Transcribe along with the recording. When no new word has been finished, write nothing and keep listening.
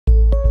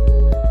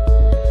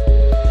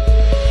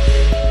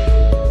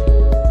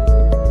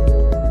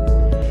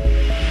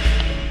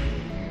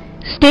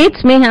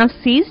States may have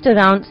seized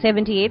around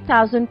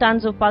 78,000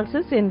 tons of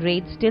pulses in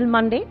raids till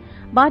Monday,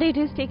 but it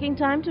is taking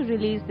time to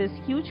release this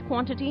huge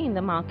quantity in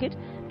the market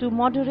to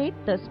moderate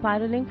the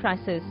spiraling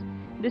prices.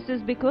 This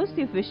is because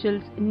the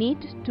officials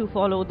need to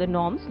follow the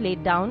norms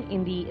laid down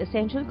in the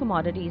Essential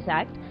Commodities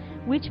Act,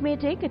 which may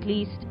take at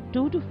least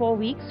 2 to 4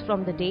 weeks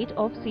from the date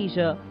of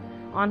seizure.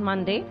 On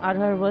Monday,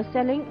 arhar was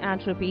selling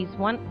at Rs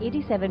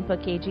 187 per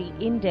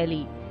kg in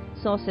Delhi.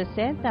 Sources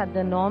said that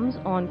the norms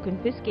on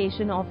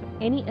confiscation of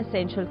any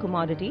essential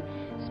commodity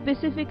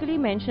specifically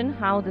mention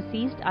how the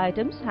seized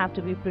items have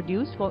to be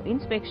produced for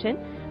inspection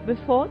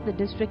before the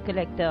district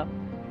collector.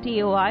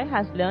 TOI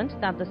has learnt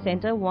that the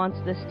centre wants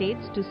the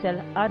states to sell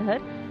arhar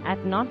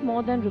at not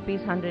more than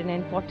Rs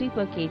 140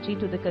 per kg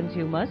to the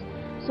consumers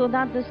so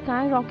that the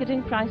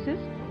skyrocketing prices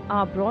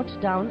are brought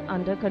down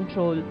under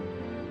control.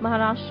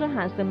 Maharashtra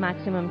has the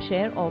maximum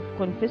share of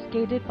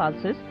confiscated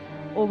pulses,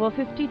 over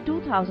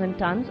 52,000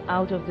 tons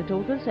out of the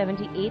total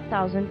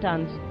 78,000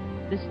 tons.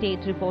 The state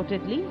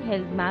reportedly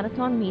held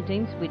marathon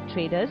meetings with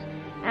traders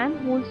and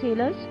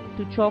wholesalers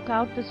to chalk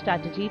out the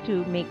strategy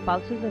to make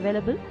pulses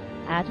available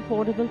at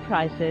affordable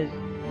prices.